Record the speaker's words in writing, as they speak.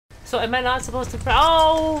So am I not supposed to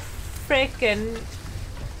oh, frickin'.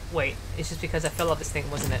 Wait, it's just because I fell off this thing,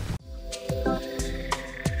 wasn't it?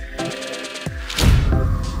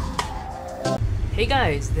 Hey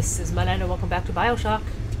guys, this is Mylandah, welcome back to BioShock.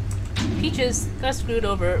 Peaches got screwed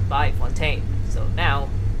over by Fontaine, so now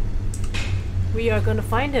we are gonna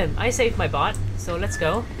find him. I saved my bot, so let's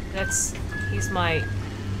go. He's my...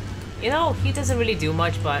 You know, he doesn't really do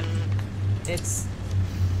much, but it's...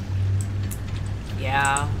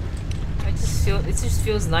 Yeah. It just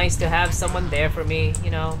feels nice to have someone there for me,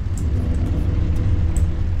 you know.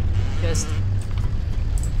 Just...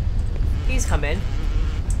 Please come in.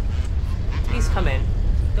 Please come in.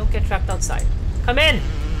 Don't get trapped outside. Come in!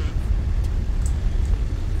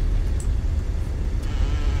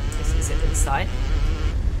 Is it inside?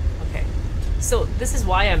 Okay. So, this is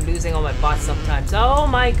why I'm losing all my bots sometimes. Oh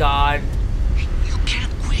my god. You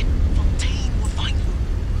can't quit. Fontaine will find you.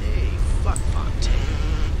 Hey, fuck Fontaine.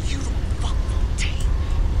 You don't fuck Fontaine.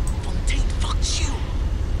 Fontaine fucks you.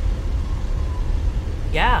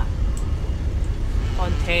 Yeah.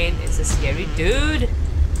 Fontaine is a scary dude.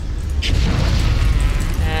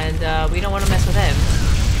 And we don't want to mess with him.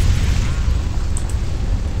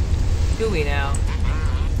 Do we now?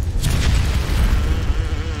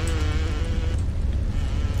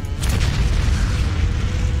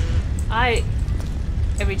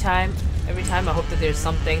 Every time I hope that there's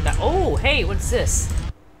something that... Oh, hey, what's this?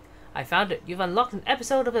 I found it. You've unlocked an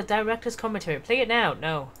episode of the director's commentary. Play it now.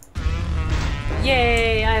 No.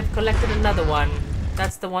 Yay, I've collected another one.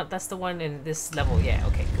 That's the one in this level. Yeah,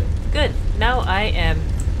 okay, good. Good. Now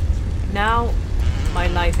my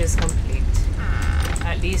life is complete.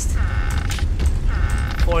 At least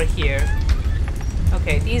for here.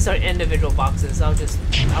 Okay, these are individual boxes. I'll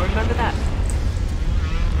remember that.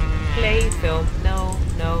 Play film. No.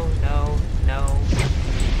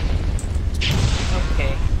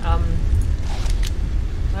 Okay.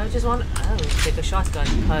 I just want to take a shotgun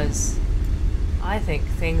because I think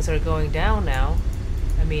things are going down now.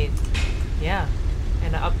 I mean, yeah,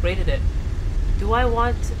 and I upgraded it. Do I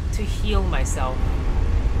want to heal myself?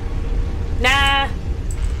 Nah!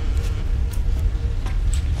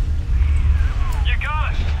 You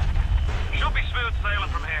got it! Should be smooth sailing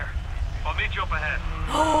from here. I'll meet you up ahead.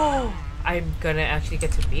 Oh! I'm gonna actually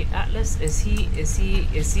get to meet Atlas. Is he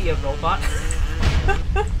a robot?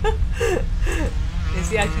 Is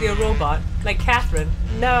he actually a robot? Like Catherine?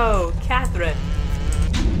 No, Catherine!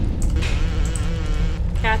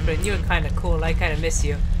 Catherine, you're kinda cool. I kinda miss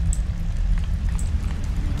you.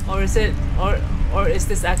 Or is it, or is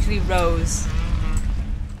this actually Rose?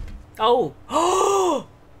 Oh! Oh!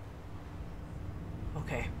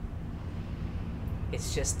 Okay.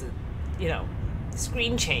 It's just the, you know,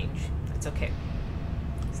 screen change. It's okay.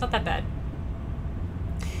 It's not that bad.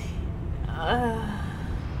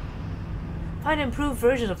 Find an improved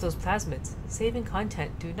version of those plasmids. Saving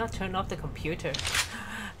content. Do not turn off the computer.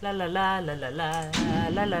 La la la la la la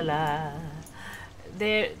la la la.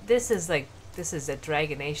 This is a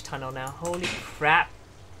Dragon Age tunnel now. Holy crap.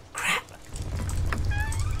 Crap.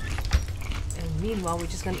 And meanwhile, we're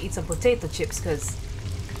just gonna eat some potato chips because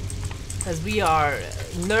we are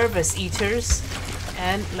nervous eaters,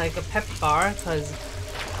 and like a pep bar because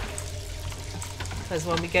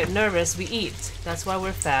when we get nervous, we eat. That's why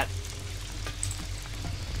we're fat.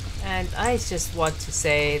 And I just want to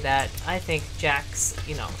say that I think Jack's,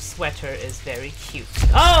 you know, sweater is very cute.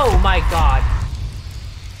 Oh my god!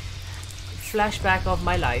 Flashback of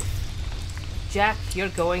my life. Jack, you're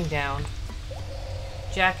going down.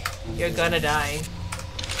 Jack, you're gonna die.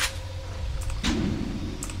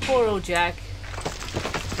 Poor old Jack.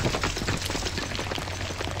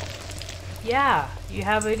 Yeah, you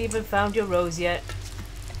haven't even found your Rose yet.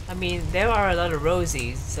 I mean, there are a lot of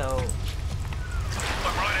Rosies, so...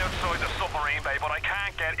 I'm right outside the submarine bay, but I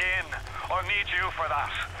can't get in. I need you for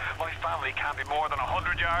that. My family can't be more than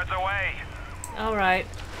 100 yards away. Alright.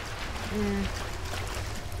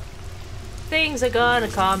 Things are gonna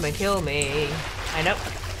come and kill me.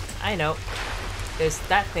 I know. There's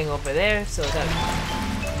that thing over there, so that...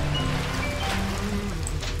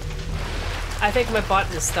 I think my bot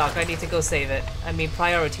is stuck. I need to go save it. I mean,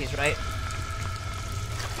 priorities, right?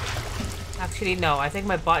 Actually, no. I think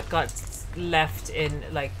my bot got left in,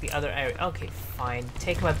 like, the other area. Okay, fine.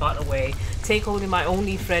 Take my bot away. Take only my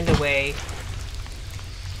only friend away.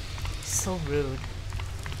 So rude.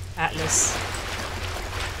 Atlas.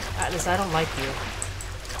 Atlas, I don't like you.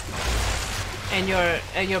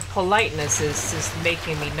 And your politeness is just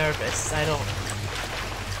making me nervous. I don't...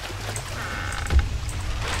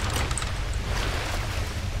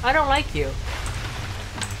 I don't like you.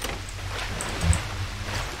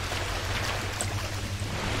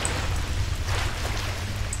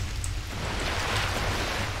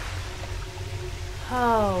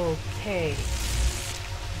 Okay.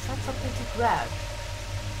 Is that something to grab?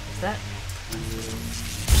 Is that?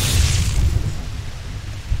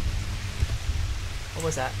 What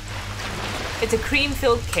was that? It's a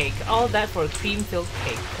cream-filled cake. All that for a cream-filled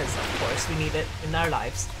cake, because of course we need it in our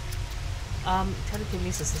lives.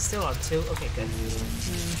 Telekinesis is still on 2. Okay, good.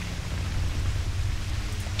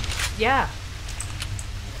 Yeah.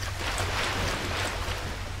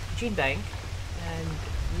 Gene bank. And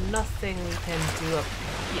nothing we can do up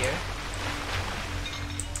here.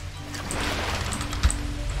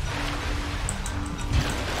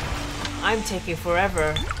 I'm taking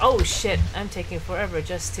forever. Oh shit, I'm taking forever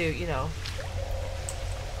just to, you know.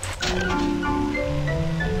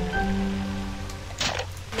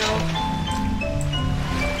 No.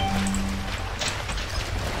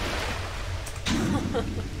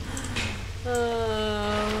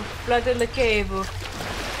 Blood in the cable.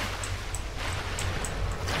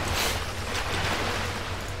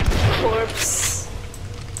 Corpse.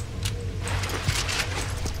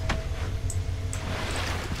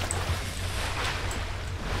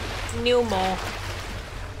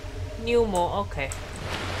 Pneumo, okay.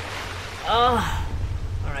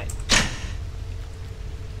 Alright.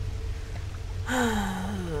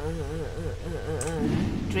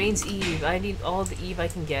 Drains Eve. I need all the Eve I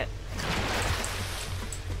can get.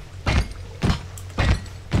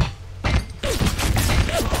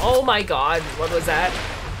 Oh my god, what was that?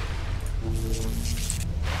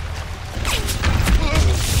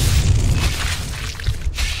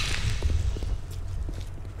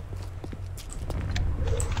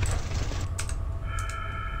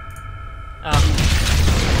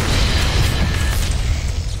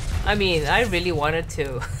 I mean, I really wanted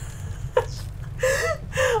to.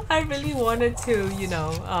 I really wanted to, you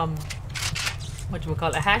know,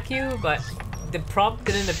 whatchamacallit, hack you, but the prompt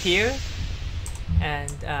didn't appear.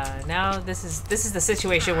 And now this is the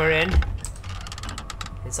situation we're in.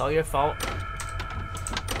 It's all your fault.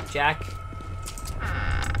 Jack.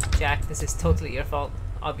 Jack, this is totally your fault.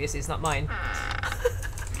 Obviously it's not mine.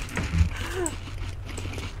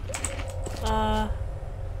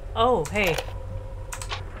 Oh, hey.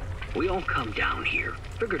 We all come down here.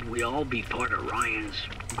 Figured we all be part of Ryan's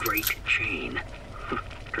great chain.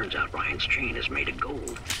 Turns out Ryan's chain is made of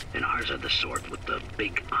gold, and ours are the sort with the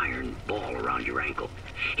big iron ball around your ankle.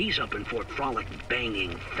 He's up in Fort Frolic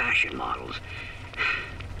banging fashion models.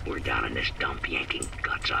 We're down in this dump yanking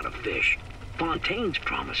guts out of fish. Fontaine's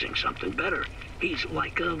promising something better. He's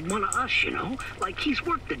like one of us, you know? Like he's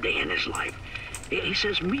worked a day in his life. He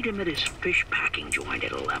says meet him at his fish packing joint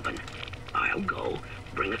at 11. I'll go,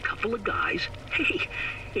 bring a couple of guys. Hey,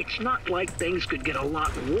 it's not like things could get a lot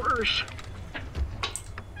worse.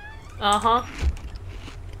 Uh-huh.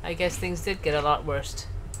 I guess things did get a lot worse.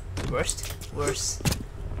 Worse.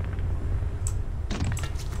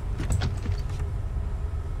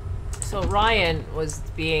 So Ryan was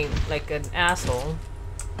being like an asshole.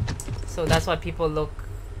 So that's why people look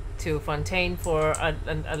to Fontaine for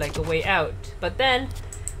like a way out. But then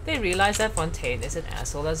they realize that Fontaine is an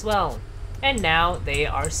asshole as well. And now they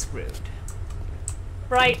are screwed.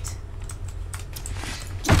 Right.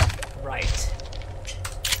 Right.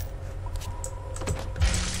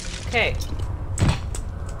 Okay.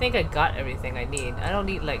 I think I got everything I need. I don't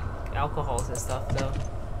need like alcohols and stuff though.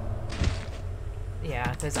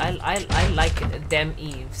 Yeah, because I like them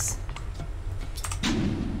Eves.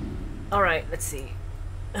 Alright, let's see.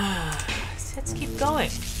 Let's keep going.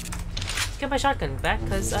 Get my shotgun back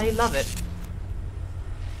because I love it.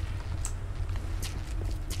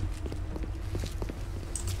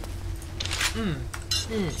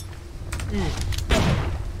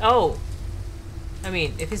 Oh! I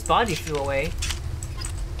mean, if his body flew away,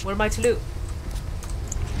 what am I to loot?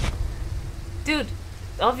 Dude,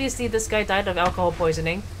 obviously this guy died of alcohol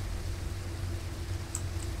poisoning.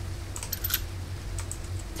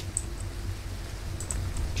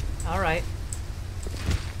 Alright.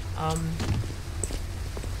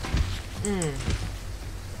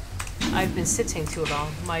 I've been sitting too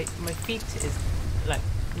long. My feet is like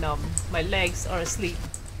numb. My legs are asleep.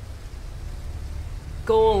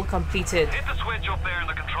 Goal completed. Hit the switch up there in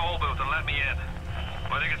the control booth and let me in.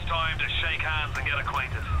 I think it's time to shake hands and get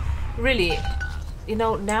acquainted. Really, you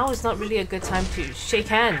know, now is not really a good time to shake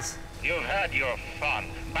hands. You've had your fun,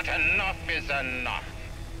 but enough is enough.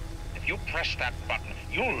 If you press that button,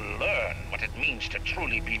 you'll learn what it means to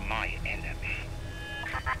truly be my enemy.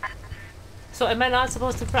 So am I not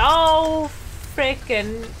supposed to oh,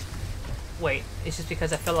 frickin'. Wait, it's just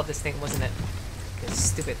because I fell off this thing, wasn't it? It's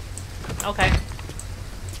stupid. Okay.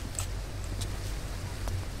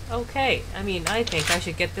 Okay, I mean, I think I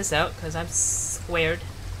should get this out, because I'm squared.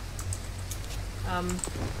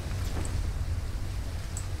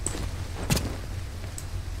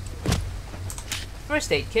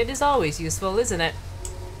 First aid kit is always useful, isn't it?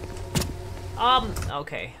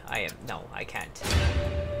 Okay, no, I can't.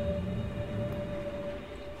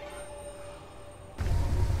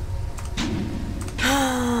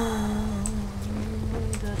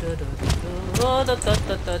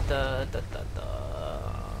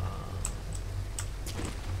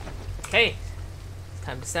 Okay, it's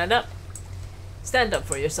time to stand up. Stand up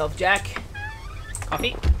for yourself, Jack.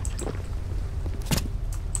 Coffee.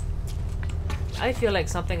 I feel like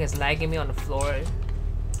something is lagging me on the floor.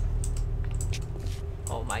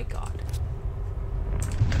 Oh my god.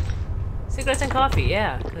 Cigarettes and coffee,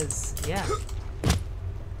 yeah, cause yeah.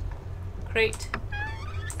 Crate.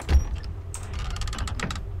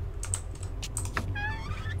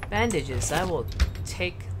 Bandages, I will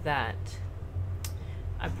take that.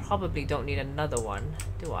 I probably don't need another one,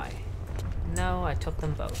 do I? No, I took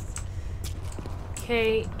them both.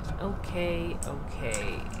 Okay, okay,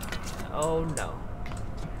 okay. Oh no.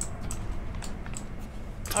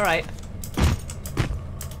 Alright.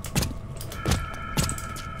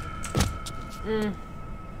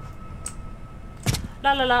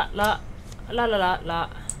 La la la la. La la la la.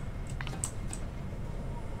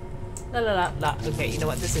 La la la la. Okay, you know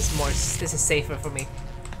what? This is safer for me.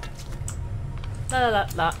 La la la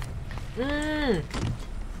la.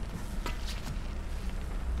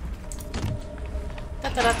 Ta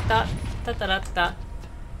ta da da. Ta ta da da.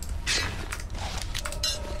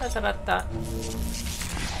 Ta ta da da.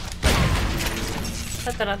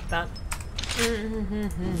 Ta ta da da.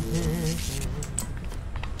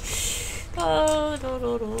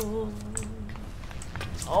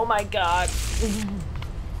 Oh my god.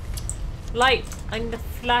 Light! I need a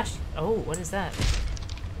flash. Oh, what is that?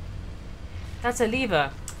 That's a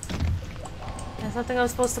lever. That's something I'm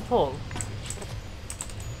supposed to pull.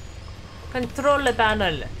 Control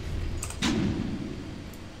panel.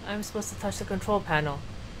 I'm supposed to touch the control panel.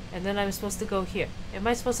 And then I'm supposed to go here. Am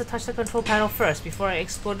I supposed to touch the control panel first before I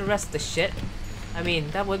explore the rest of the shit? I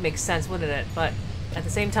mean, that would make sense, wouldn't it? But at the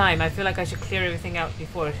same time, I feel like I should clear everything out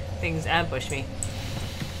before things ambush me.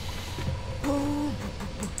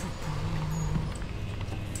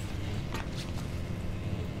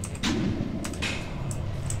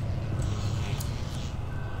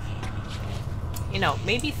 You know,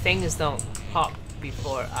 maybe things don't pop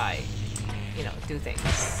before I, you know, do things.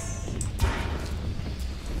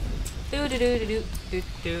 Do do do do do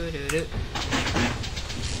do do do.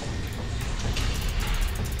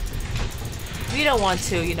 We don't want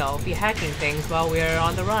to, you know, be hacking things while we're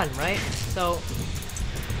on the run, right? So,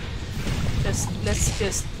 let's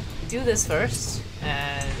just do this first,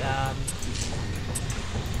 and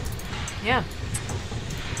yeah.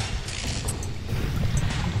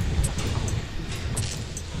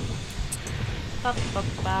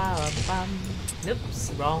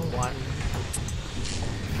 Oops, wrong one.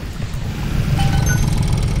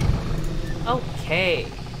 Okay.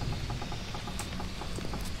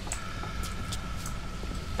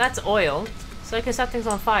 That's oil, so I can set things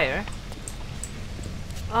on fire.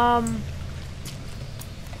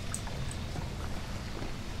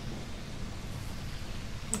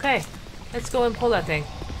 Okay, let's go and pull that thing.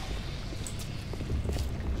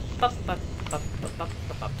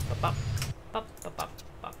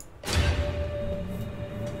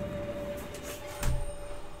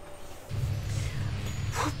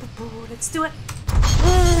 Let's do it.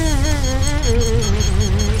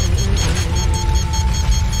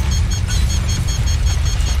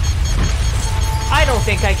 I don't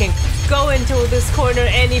think I can go into this corner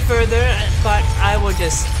any further, but I will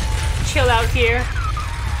just chill out here.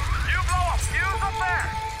 You blow up fuse up there!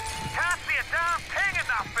 Can't see a damn thing in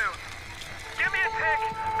that fuse! Give me a tick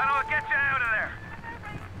and I'll get you out of there.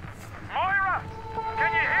 Moira!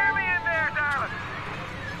 Can you hear me in there, darling?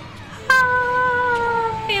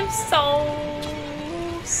 I am so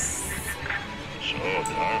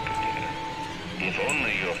dark again. If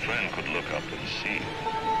only your friend could look up and see.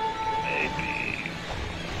 Maybe.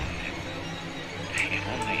 If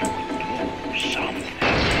only you could do something.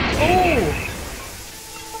 Oh!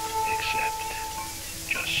 Except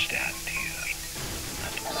just stand here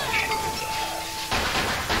and watch you die.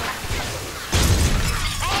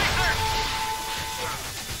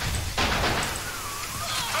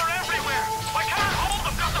 They're everywhere! I can't hold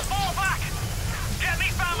them! Got to fall back! Get me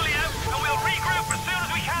family out and we'll regroup as soon as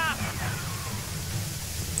we can!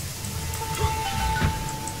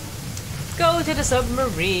 Go to the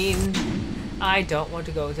submarine. I don't want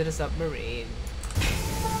to go to the submarine.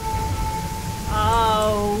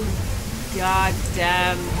 Oh,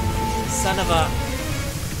 goddamn son of a...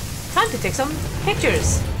 time to take some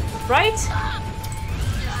pictures, right?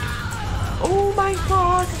 Oh my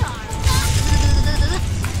god!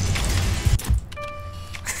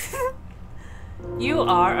 You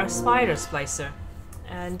are a spider splicer,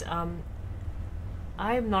 and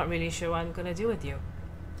I'm not really sure what I'm gonna do with you.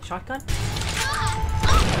 Shotgun?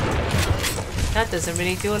 That doesn't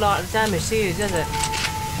really do a lot of damage to you, does it?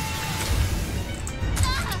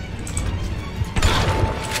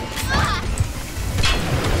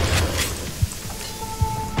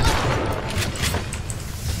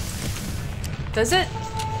 Does it?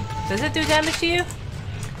 Does it do damage to you?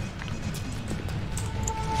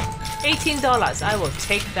 $18. I will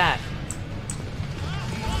take that.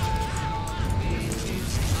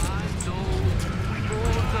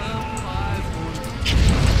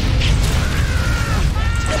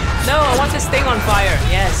 No, I want this thing on fire.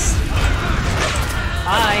 Yes.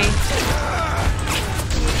 Hi.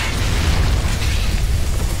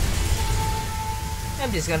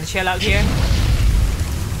 I'm just gonna chill out here.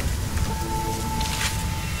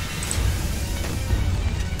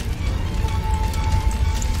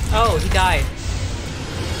 Oh, he died.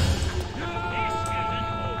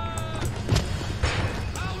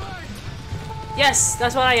 Yes,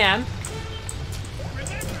 that's what I am.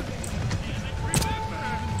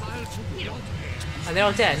 Oh, they're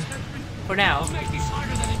all dead. For now.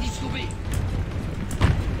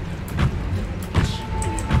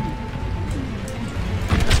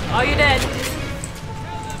 Oh, you're dead.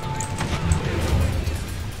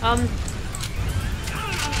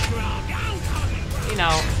 You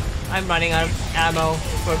know, I'm running out of ammo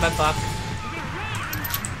for my buck.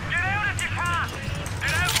 Get out if you can!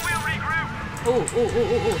 Get out and we'll regroup! Ooh, ooh, ooh,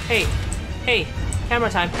 ooh, ooh. Hey. Hey. Camera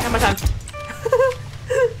time. Camera time.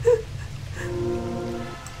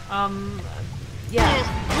 Yeah.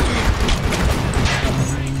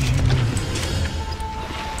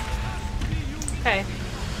 Okay.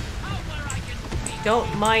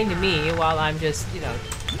 Don't mind me while I'm just, you know,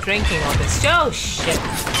 drinking all this. Oh, shit.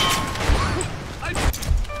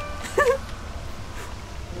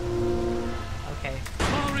 Okay.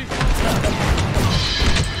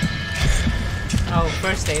 Oh,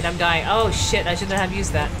 first aid. I'm dying. Oh, shit. I shouldn't have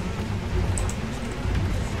used that.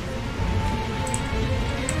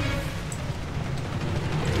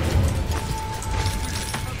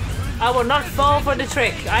 I will not fall for the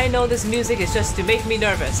trick. I know this music is just to make me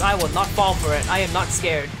nervous. I will not fall for it. I am not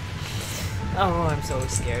scared. Oh, I'm so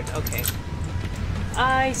scared. Okay.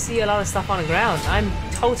 I see a lot of stuff on the ground. I'm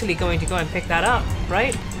totally going to go and pick that up.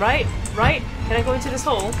 Right? Right? Right? Can I go into this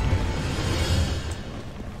hole?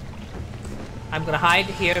 I'm gonna hide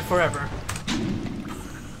here forever.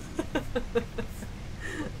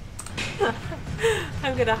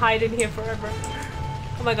 I'm gonna hide in here forever.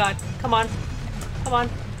 Oh my god. Come on. Come on.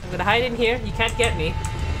 I'm gonna hide in here. You can't get me.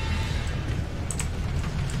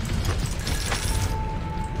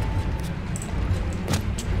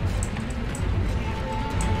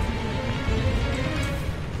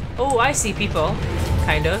 Oh, I see people.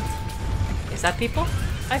 Kind of. Is that people?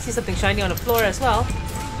 I see something shiny on the floor as well.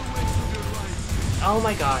 Oh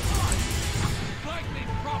my god.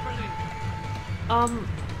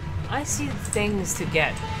 I see things to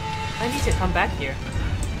get. I need to come back here.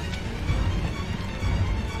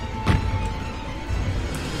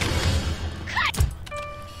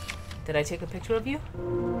 Did I take a picture of you?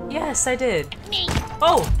 Yes, I did.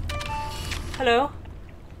 Oh! Hello?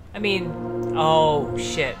 I mean, oh,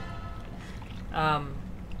 shit.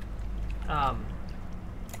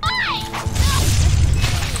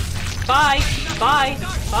 Bye! Bye!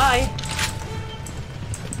 Bye!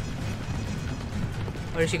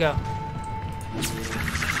 Where did she go?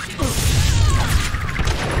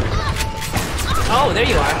 Oh, there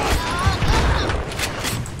you are.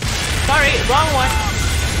 Sorry, wrong one.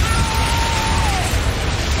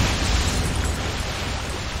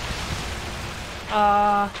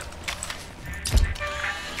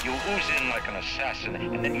 You ooze in like an assassin,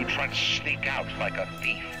 and then you try to sneak out like a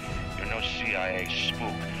thief. You're no CIA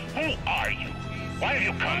spook. Who are you? Why have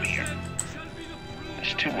you come here?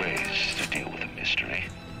 There's two ways to deal with a mystery.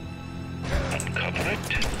 Uncover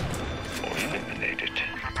it, or eliminate it.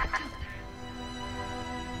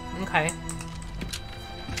 Okay.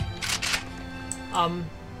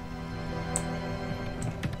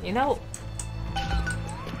 You know...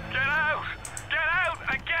 Get out! Get out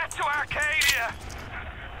and get to Arcadia!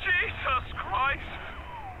 Jesus Christ!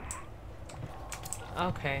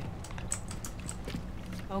 Okay.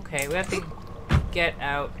 Okay, we have to get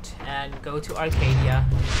out and go to Arcadia.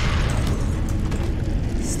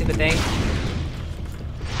 Stupid thing.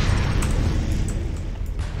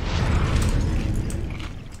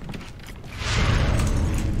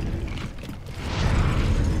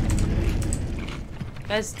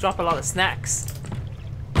 guys drop a lot of snacks.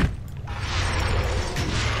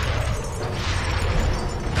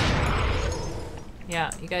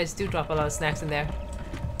 Yeah, you guys do drop a lot of snacks in there.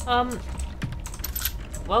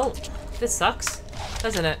 Well, this sucks,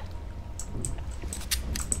 doesn't it?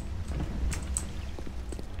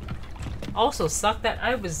 Also sucked that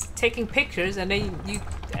I was taking pictures and then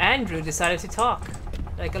Andrew decided to talk.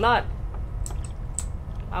 Like a lot.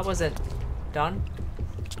 I wasn't done.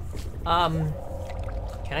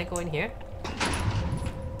 Can I go in here?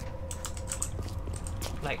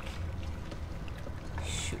 Like,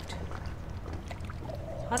 shoot.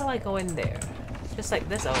 How do I go in there? Just like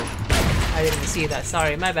this? Oh, I didn't see that.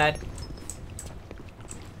 Sorry, my bad.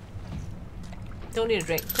 Don't need a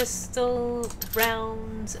drink. Crystal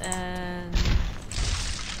rounds and...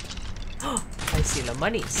 Oh, I see the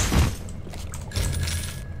monies.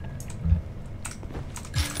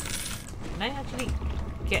 Can I actually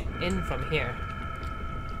get in from here?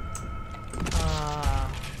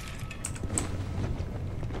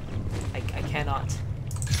 I cannot.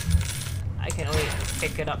 I can only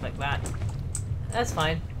pick it up like that. That's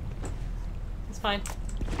fine. It's fine.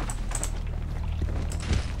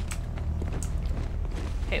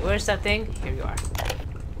 Hey, where's that thing? Here you are.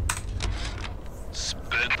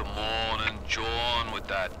 Spent the morning jawing with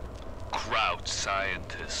that Kraut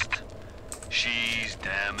scientist. She's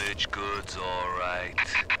damaged goods, alright.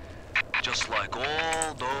 Just like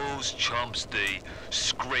all those chumps they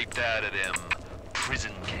scraped out of them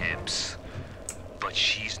prison camps. But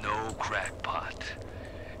she's no crackpot.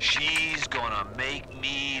 She's gonna make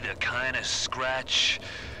me the kind of scratch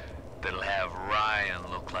that'll have Ryan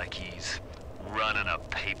look like he's running a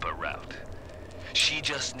paper route. She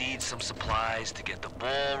just needs some supplies to get the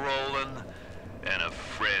ball rolling and a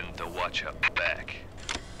friend to watch her back.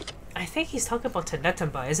 I think he's talking about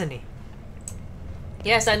Tanetumba, isn't he?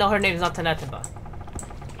 Yes, I know her name's not Tanetumba.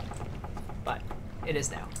 But it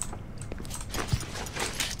is now.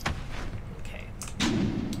 Okay.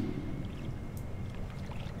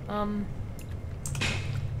 I'm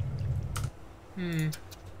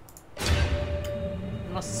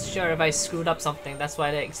not sure if I screwed up something. That's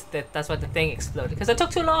why that's why the thing exploded. Because it took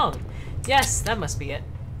too long. Yes, that must be it.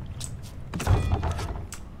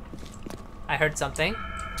 I heard something.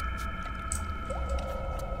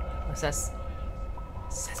 What's that?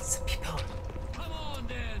 That's some people. Come on,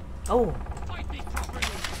 then. Oh, Fight me properly.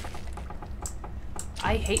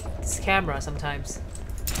 I hate this camera sometimes.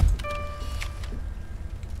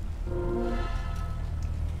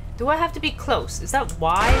 Do I have to be close? Is that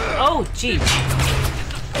why? Oh, gee.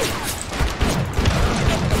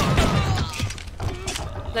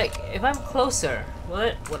 Like, if I'm closer,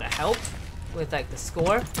 would it help with like the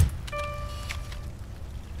score?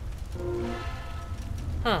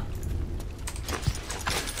 Huh.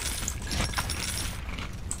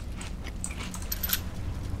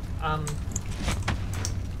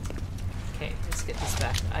 Okay, let's get this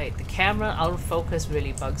back. The camera out of focus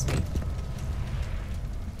really bugs me.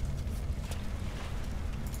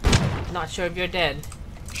 Not sure if you're dead.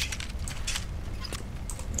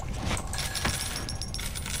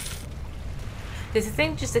 Does the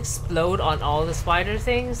thing just explode on all the spider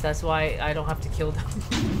things? That's why I don't have to kill them.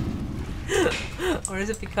 Or is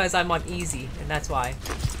it because I'm on easy and that's why?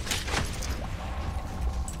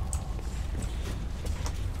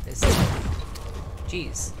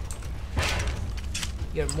 Jeez.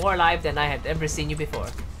 You're more alive than I had ever seen you before.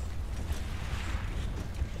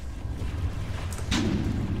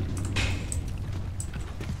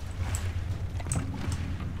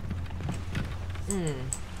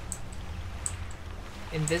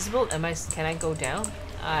 Invisible? Can I go down?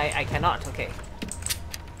 I cannot, okay.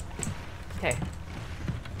 Okay.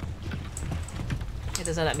 It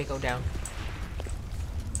doesn't let me go down.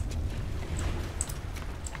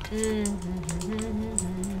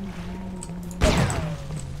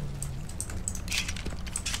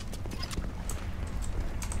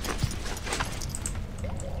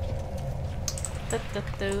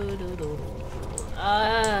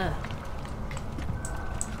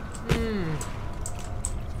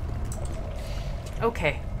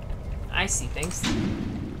 Okay. I see things.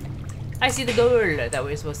 I see the goal that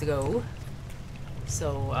we're supposed to go.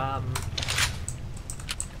 So,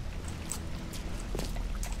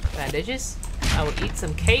 bandages. I will eat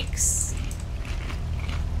some cakes.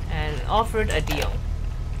 And offered a deal.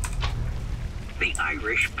 The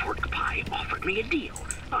Irish pork pie offered me a deal.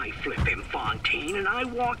 I flip him Fontaine and I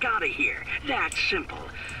walk out of here. That's simple.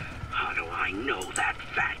 How do I know that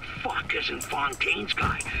fat fuck isn't Fontaine's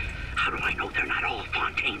guy? How do I know they're not all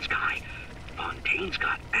Fontaine's guy? Fontaine's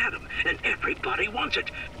got Adam, and everybody wants it.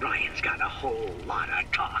 Ryan's got a whole lot of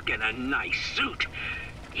talk and a nice suit.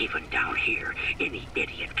 Even down here, any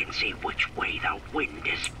idiot can see which way the wind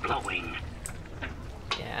is blowing.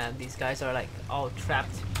 Yeah, these guys are like all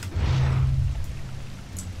trapped.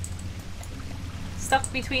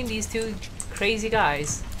 Stuck between these two crazy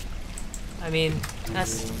guys. I mean,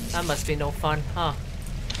 that must be no fun, huh?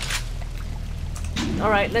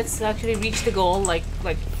 Alright, let's actually reach the goal. Like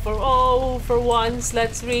for once,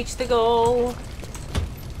 let's reach the goal.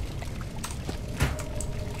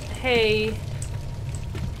 Hey.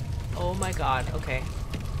 Oh my god, okay.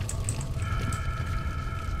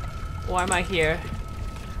 Why am I here?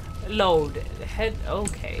 Load. Head.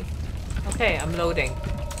 Okay. Okay, I'm loading.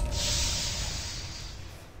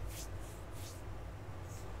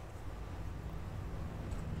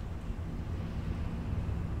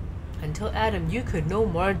 Until Adam, you could no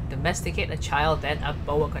more domesticate a child than a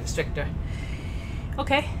boa constrictor.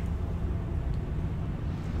 Okay.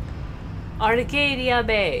 Arcadia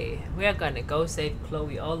Bay. We're gonna go save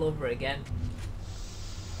Chloe all over again.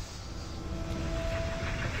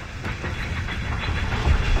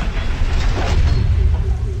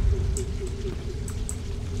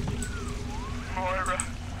 Moira.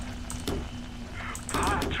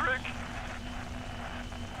 Patrick.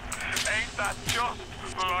 Ain't that just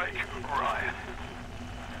like Ryan?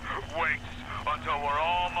 Waits until we're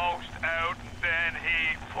almost out, then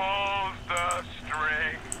he pulls the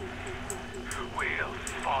string. We'll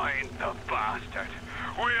find the bastard.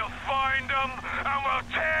 We'll find him and we'll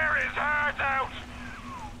tear his heart out.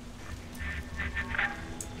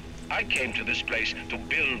 I came to this place to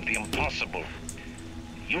build the impossible.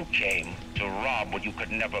 You came to rob what you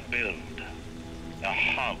could never build. A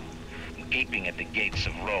hum gaping at the gates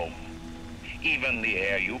of Rome. Even the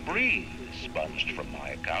air you breathe is sponged from my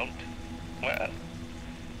account. Well,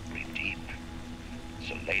 breathe deep,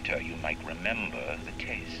 so later you might remember the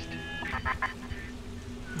taste.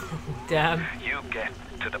 Damn. You get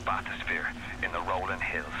to the Bathysphere in the rolling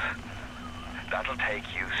hills. That'll take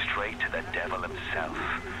you straight to the devil himself.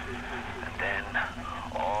 And then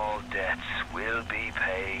all debts will be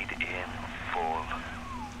paid in full.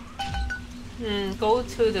 Go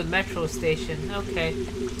to the metro station. Okay.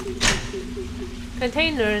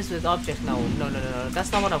 Containers with objects. No.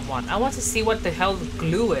 That's not what I want. I want to see what the hell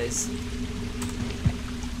glue is.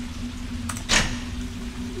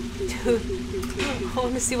 Dude, I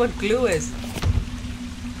want to see what glue is.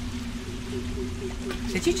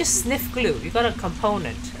 Did you just sniff glue? You got a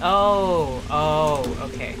component. Oh,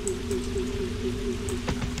 okay.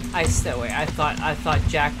 I thought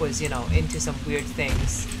Jack was, you know, into some weird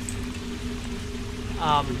things.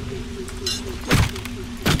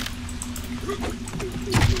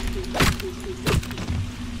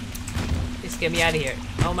 Just get me out of here.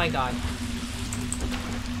 Oh my god.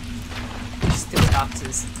 Stupid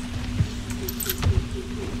boxes.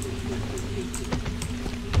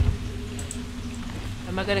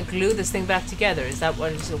 Am I gonna glue this thing back together? Is that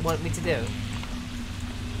what you want me to do?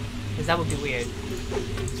 Because that would be weird.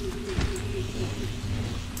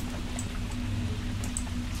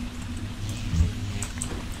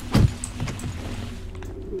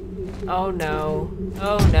 Oh no.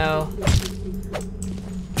 Oh no.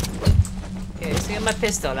 Okay, let's get my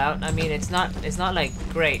pistol out. I mean, it's not like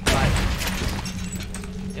great, but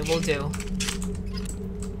it will do.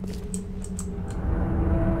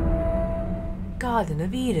 Garden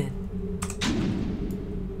of Eden.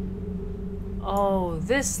 Oh,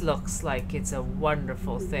 this looks like it's a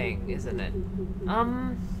wonderful thing, isn't it?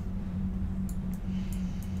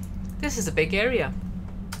 This is a big area.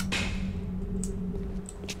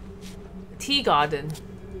 Tea garden.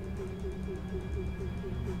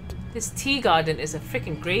 This tea garden is a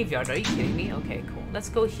freaking graveyard. Are you kidding me? Okay, cool. Let's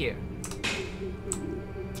go here.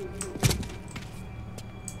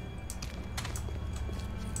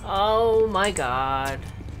 Oh my god.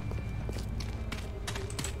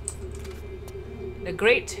 The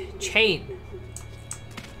Great Chain.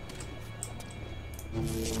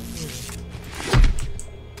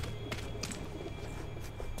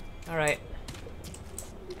 Alright.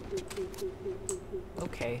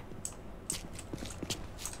 Okay.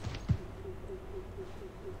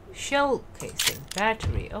 Shell casing,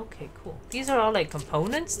 battery. Okay, cool. These are all like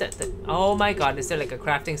components that oh my god, is there like a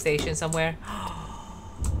crafting station somewhere?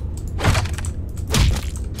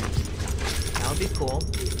 That would be cool.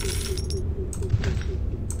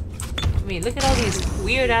 I mean, look at all these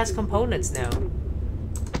weird ass components now.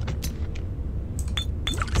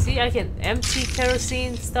 See, I can empty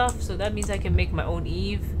kerosene stuff, so that means I can make my own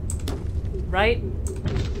Eve. Right?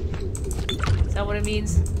 Is that what it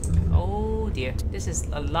means? Oh dear. This is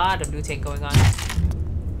a lot of looting going on.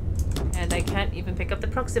 And I can't even pick up the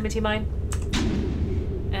proximity mine.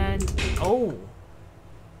 And, oh.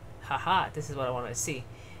 Haha, this is what I want to see.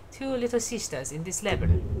 2 little sisters in this level.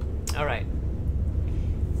 Alright.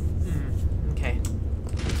 Okay.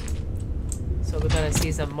 So we're gonna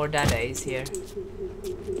see some more dadaes here.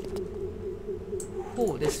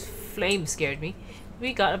 Ooh, this flame scared me.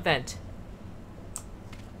 We got a vent.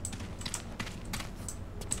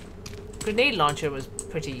 Grenade launcher was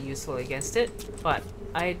pretty useful against it, but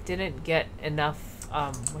I didn't get enough,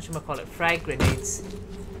 whatchamacallit, frag grenades.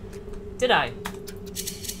 Did I?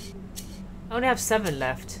 I only have 7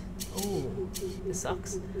 left. Ooh, this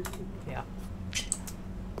sucks. Yeah.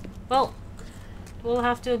 Well, we'll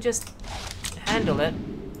have to just handle it.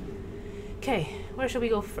 Okay, where should we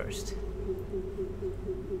go first?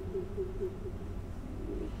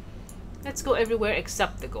 Let's go everywhere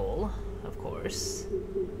except the goal, of course.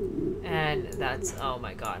 And that's... oh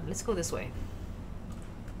my god. Let's go this way.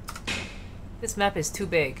 This map is too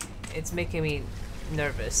big. It's making me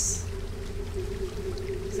nervous.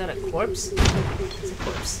 Is that a corpse? It's a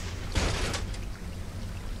corpse.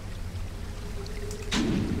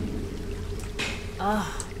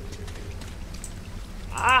 Ah.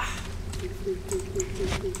 Ah!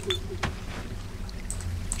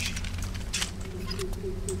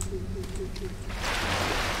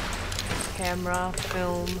 Camera,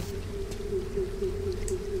 film.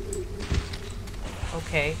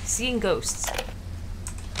 Okay, seeing ghosts.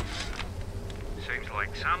 Seems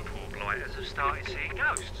like some poor blighters have started seeing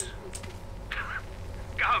ghosts.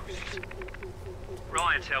 Ghosts?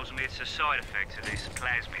 Ryan tells me it's a side effect of this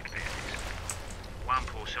plasmid business. One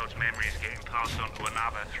poor sod's memory is getting passed on to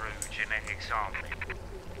another through genetic sampling.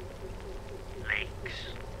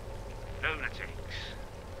 Leaks. Lunatics.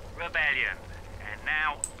 Rebellion. And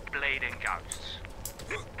now, bleeding ghosts.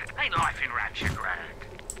 Ain't life in Rapture grand?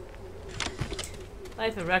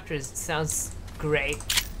 Life in Rapture sounds great.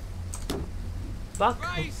 Buck?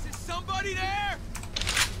 Grace, is somebody there?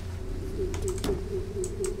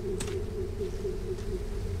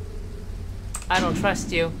 I don't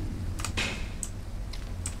trust you.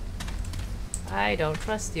 I don't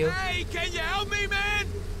trust you. Hey, can you help me, man?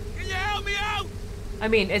 Can you help me out? I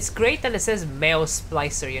mean, it's great that it says male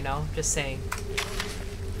splicer, you know? Just saying.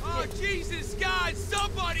 Oh, Jesus, God,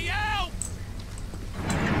 somebody help!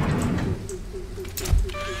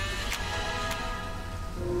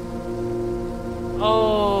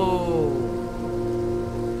 Oh.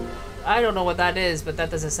 I don't know what that is, but that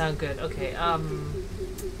doesn't sound good. Okay, let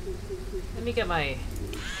me get my...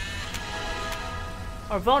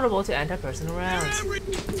 are vulnerable to anti-personal rounds.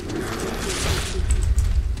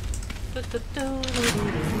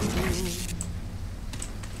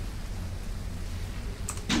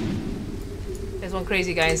 There's one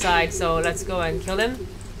crazy guy inside, so let's go and kill him.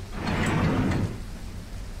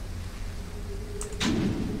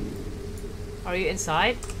 Are you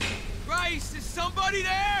inside? Grace, is somebody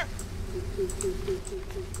there?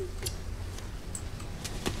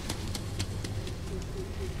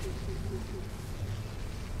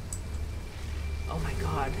 Oh my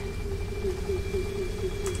god.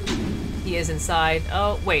 He is inside.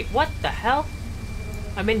 Oh, wait, what the hell?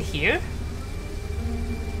 I'm in here?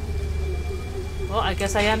 Well, I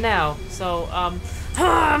guess I am now. So,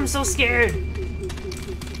 I'm so scared!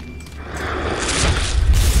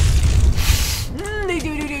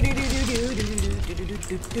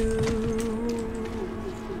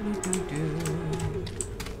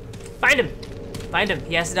 Find him! Find him.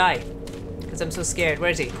 He has to die. Because I'm so scared. Where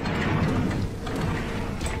is he?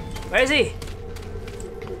 Where is he?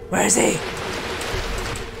 Where is he?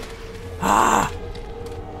 Ah!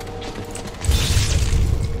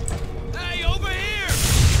 Hey, over here!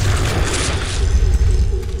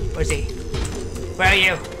 Where's he? Where are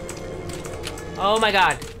you? Oh my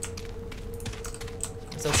god.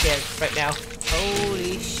 I'm so scared right now.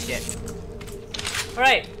 Holy shit.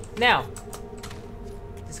 Alright, now.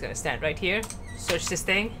 Just gonna stand right here. Search this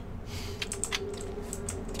thing.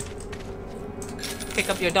 Pick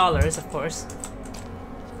up your dollars, of course.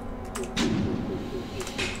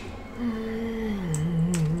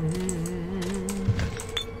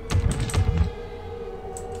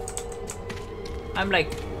 I'm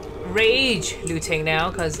like rage looting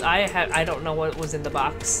now because I don't know what was in the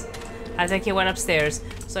box. I think he went upstairs,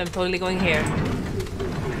 so I'm totally going here.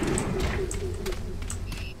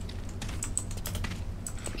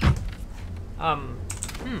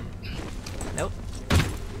 Nope.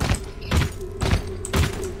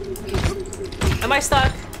 Am I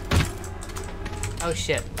stuck? Oh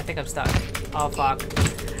shit, I think I'm stuck. Oh fuck.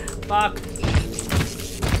 Fuck.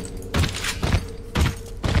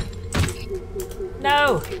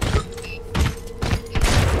 No!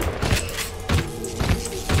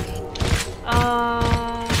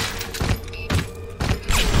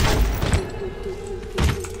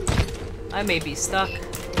 I may be stuck.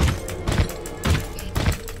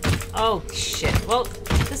 Oh shit. Well,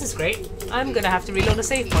 this is great. I'm gonna have to reload a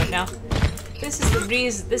save point now. This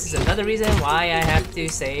is another reason why I have to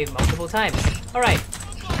save multiple times. Alright.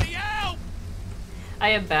 Somebody help! I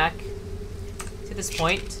am back to this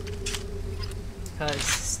point. Because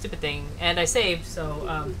stupid thing. And I saved,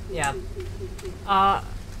 so yeah.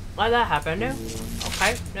 Why that happened?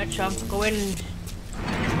 Okay, let's go in and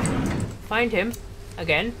find him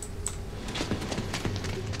again.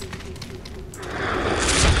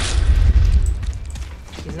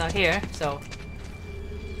 He's not here, so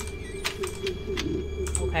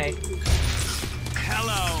okay.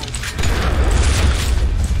 Hello!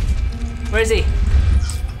 Where is he?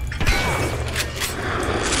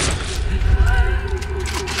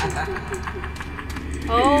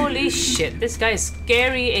 Holy shit, this guy is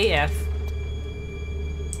scary AF.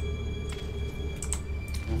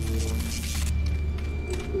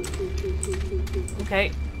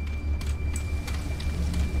 Okay.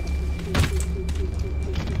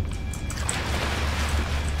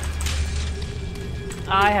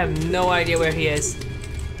 I have no idea where he is.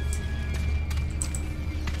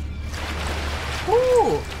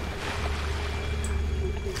 Ooh!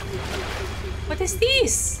 What is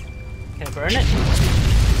this? Can I burn it?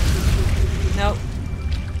 No.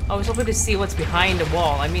 I was hoping to see what's behind the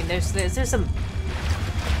wall. I mean, there's some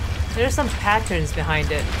patterns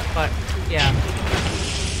behind it, but yeah.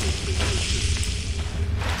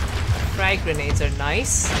 Frag grenades are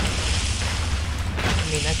nice.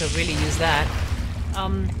 I mean, I could really use that.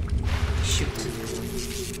 Shoot.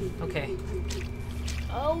 Okay.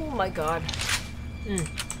 Oh my god.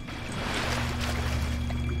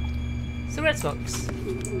 Cigarette smokes.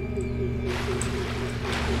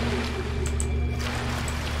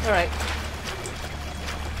 Alright.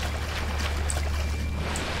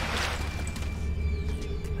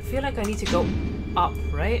 I feel like I need to go up,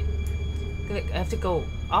 right? I have to go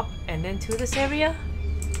up and then to this area?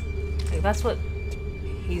 Like that's what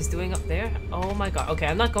he's doing up there? Oh my god. Okay,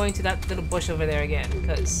 I'm not going to that little bush over there again,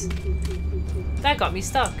 because that got me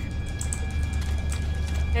stuck.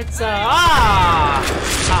 It's ha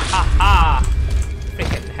ha ha!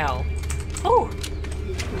 Freaking hell. Oh!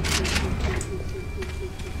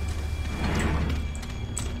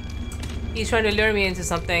 He's trying to lure me into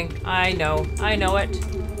something. I know it.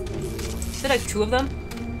 Is there like two of them?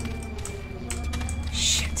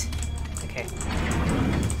 Shit. Okay.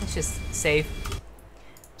 Let's just save.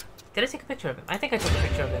 Did I take a picture of him? I think I took a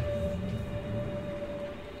picture of him.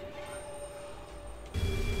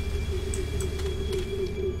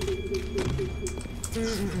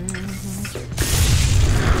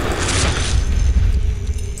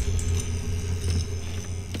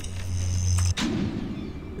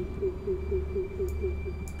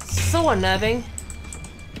 So unnerving.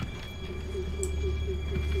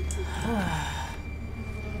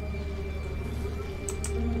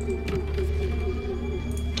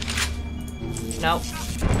 No.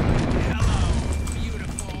 Hello,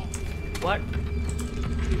 beautiful. What?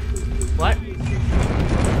 What?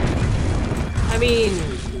 I mean,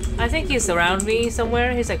 I think he's around me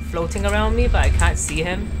somewhere. He's like floating around me, but I can't see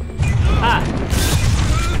him. Ah!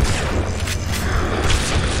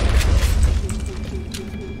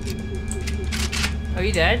 Are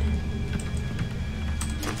you dead?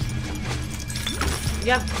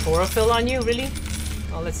 You have chlorophyll on you, really?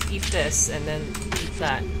 Oh, let's eat this and then eat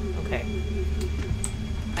that. Okay.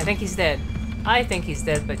 I think he's dead. I think he's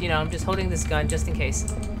dead, but you know, I'm just holding this gun just in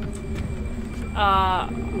case.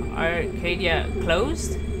 Arcadia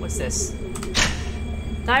closed? What's this?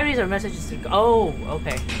 Diaries or messages to... Oh,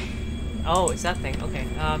 okay. Oh, it's that thing. Okay,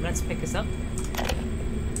 let's pick this up.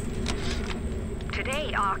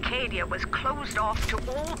 Today, Arcadia was closed off to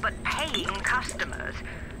all but paying customers.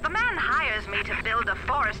 The man hires me to build a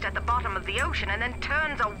forest at the bottom of the ocean and then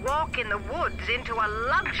turns a walk in the woods into a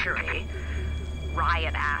luxury.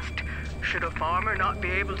 Ryan asked, should a farmer not be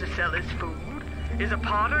able to sell his food? Is a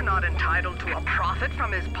potter not entitled to a profit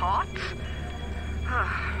from his pots?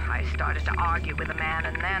 I started to argue with the man,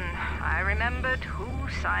 and then I remembered who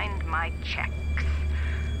signed my checks.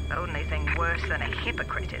 The only thing worse than a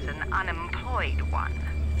hypocrite is an unemployed one.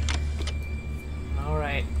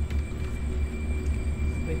 Alright.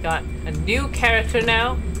 We've got a new character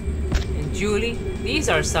now. And Julie. These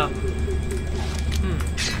are some...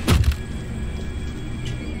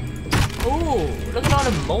 Ooh, look at all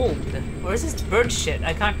the mold. Or is this bird shit?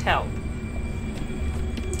 I can't tell.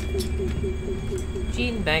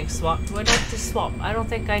 Gene bank swap. Do I need to swap? I don't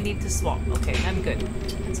think I need to swap. Okay, I'm good.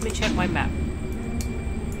 Let me check my map.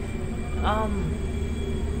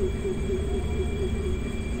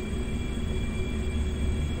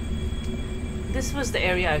 this was the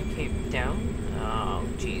area I came down. Oh,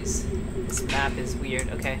 jeez. This map is weird.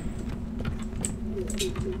 Okay.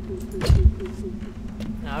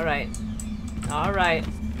 Alright. Alright.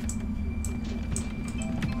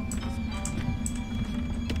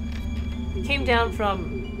 Came down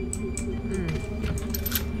from...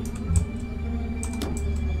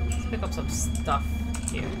 Let's pick up some stuff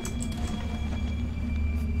here.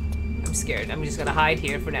 I'm scared. I'm just gonna hide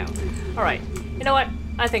here for now. Alright. You know what?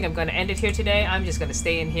 I think I'm gonna end it here today. I'm just gonna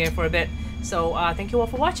stay in here for a bit. So, thank you all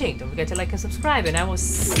for watching. Don't forget to like and subscribe, and I will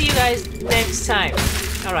see you guys next time.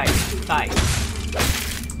 Alright. Bye.